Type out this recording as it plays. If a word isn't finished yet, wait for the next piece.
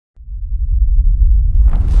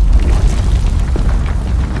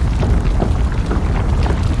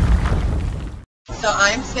So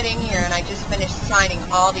I'm sitting here and I just finished signing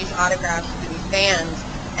all these autographs for these fans,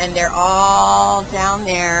 and they're all down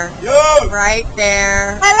there, right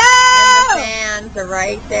there. Hello! And the fans are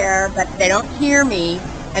right there, but they don't hear me,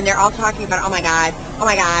 and they're all talking about, oh my God,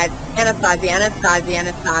 Anastacia, Anastacia,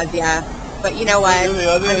 Anastacia. But you know what? I'm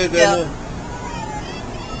still...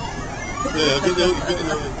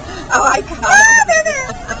 Oh my God. Oh, they're there.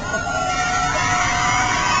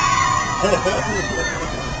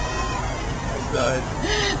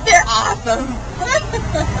 They're awesome.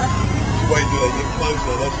 Wait till they get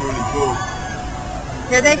closer, that's really cool.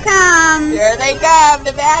 Here they come. Here they come.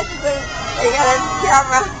 The badges. They got a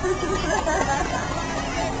camera.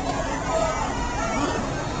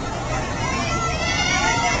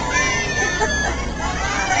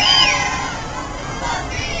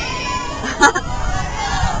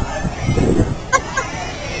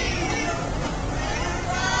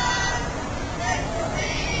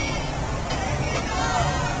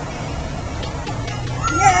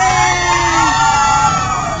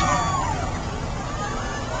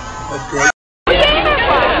 That's great.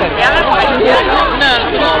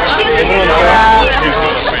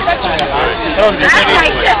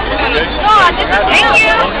 Thank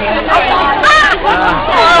you.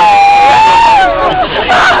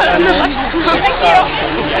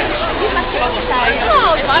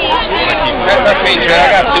 Questa specie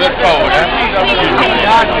ragazzi per favore.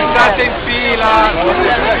 State in fila.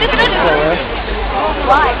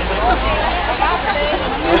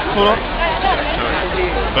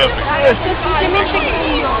 Perfect.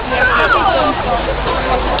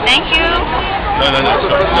 Thank you. No.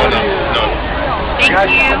 Thank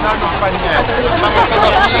you.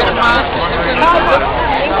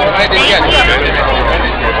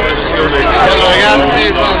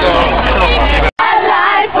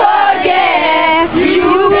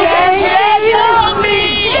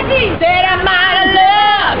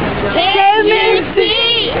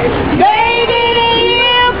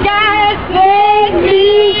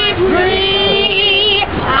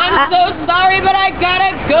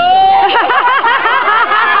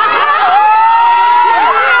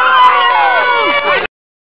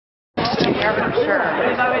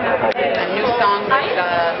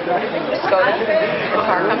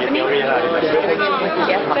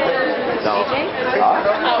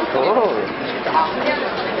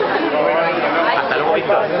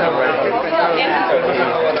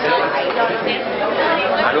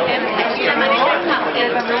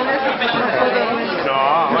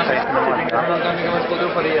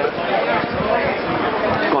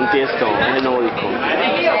 Contiesto, es el nuevo disco.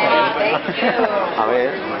 A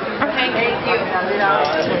ver.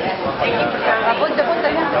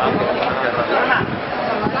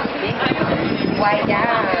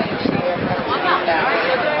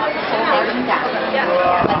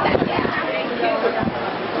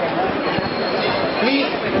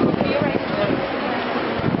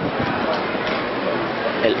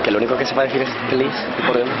 Que lo único que se va a decir es please y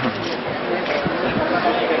por dentro.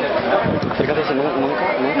 Acércate, si nunca.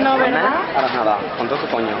 No, ¿verdad? Harás nada, con todo tu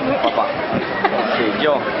coño, papá. Sí,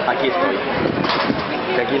 yo, aquí estoy.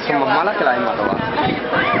 Que aquí somos malas que las hemos todas.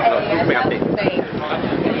 Pégate.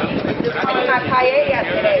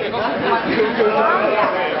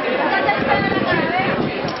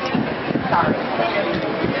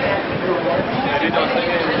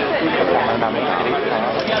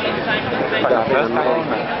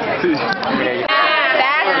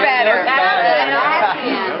 That's better.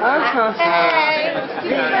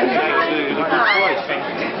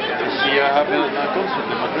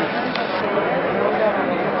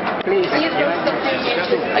 Please.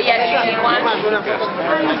 Oh, yeah, do you want?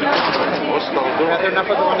 Voy a hacer una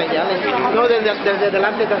foto con ella. No, desde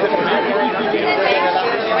delante te hace.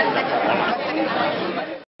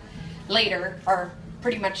 Later, or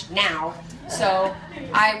pretty much now, so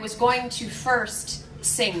I was going to first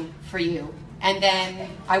sing for you, and then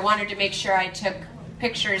I wanted to make sure I took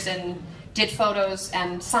pictures and did photos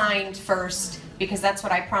and signed first, because that's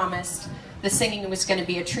what I promised. The singing was going to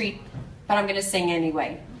be a treat, but I'm going to sing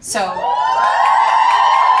anyway. So,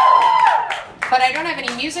 but I don't have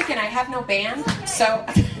any music and I have no band, so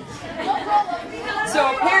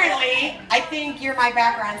so apparently I think you're my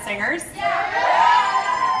background singers.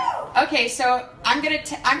 Okay, so I'm gonna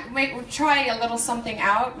try a little something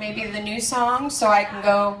out, maybe the new song, so I can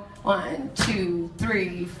go 1, 2,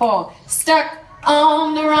 3, 4. Stuck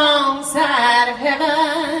on the wrong side of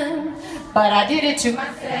heaven, but I did it to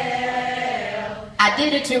myself. I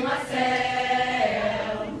did it to myself.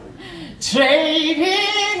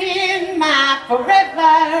 Trading in my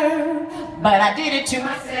forever, but I did it to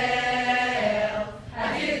myself.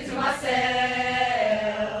 I did it to myself.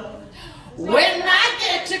 When I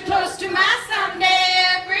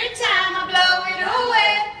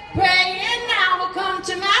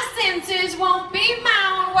won't be my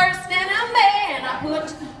own worst enemy. I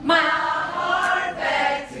put my heart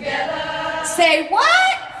back together. Say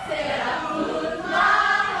what? Said I put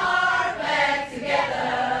my heart back together.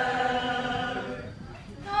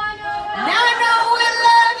 Now I know what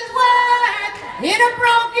love is worth in a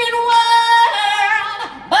broken world,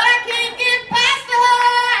 but I can't get past the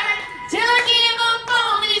hurt till I give up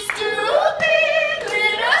on these stupid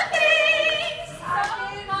little things.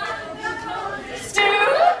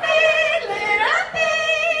 Stupid little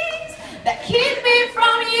things that keep me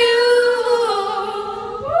from you.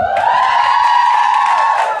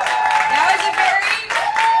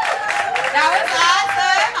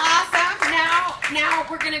 Now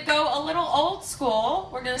we're gonna go a little old school.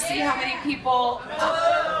 We're gonna see how many people.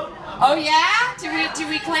 Oh yeah? Do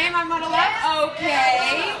we claim I'm out of love?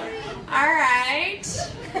 Okay. All right.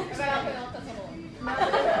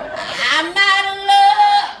 I'm out of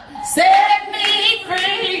love. Set me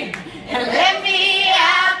free and let me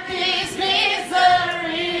out this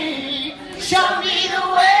misery. Show me the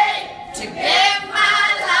way to get my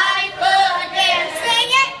life again.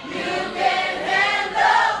 Sing it. You can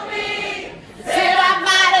handle me. Said I'm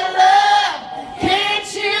out of love. Can't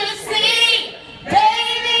you see?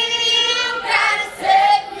 Baby, you gotta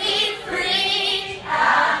set me free.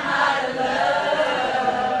 I'm out of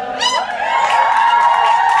love.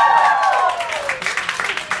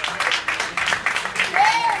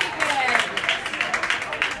 Very good.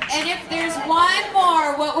 And if there's one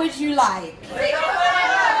more, what would you like?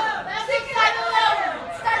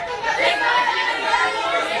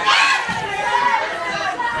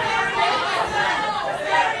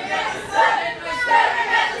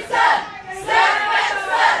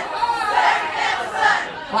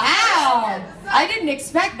 Wow, I didn't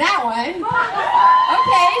expect that one.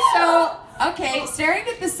 Okay, Staring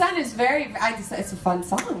at the Sun is it's a fun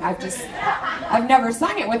song. I've never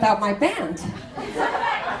sung it without my band.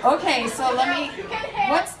 Okay, so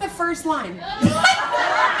what's the first line?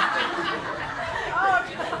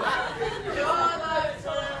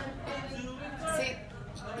 See,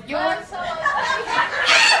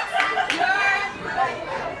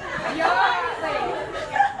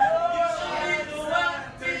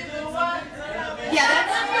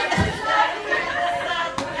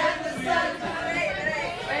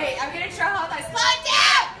 Wait, I'm gonna try hold on. Slow it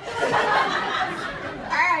down!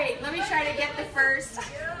 Alright, let me try to get the first.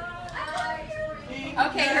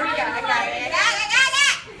 Okay, here we go. I got it.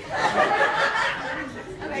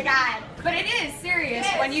 Oh my god. But it is serious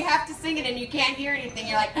when you have to sing it and you can't hear anything.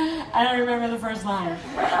 You're like, I don't remember the first line.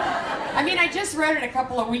 I mean, I just wrote it a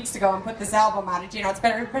couple of weeks ago and put this album out. It's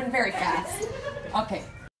been very fast. Okay.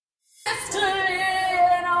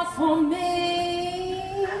 For me.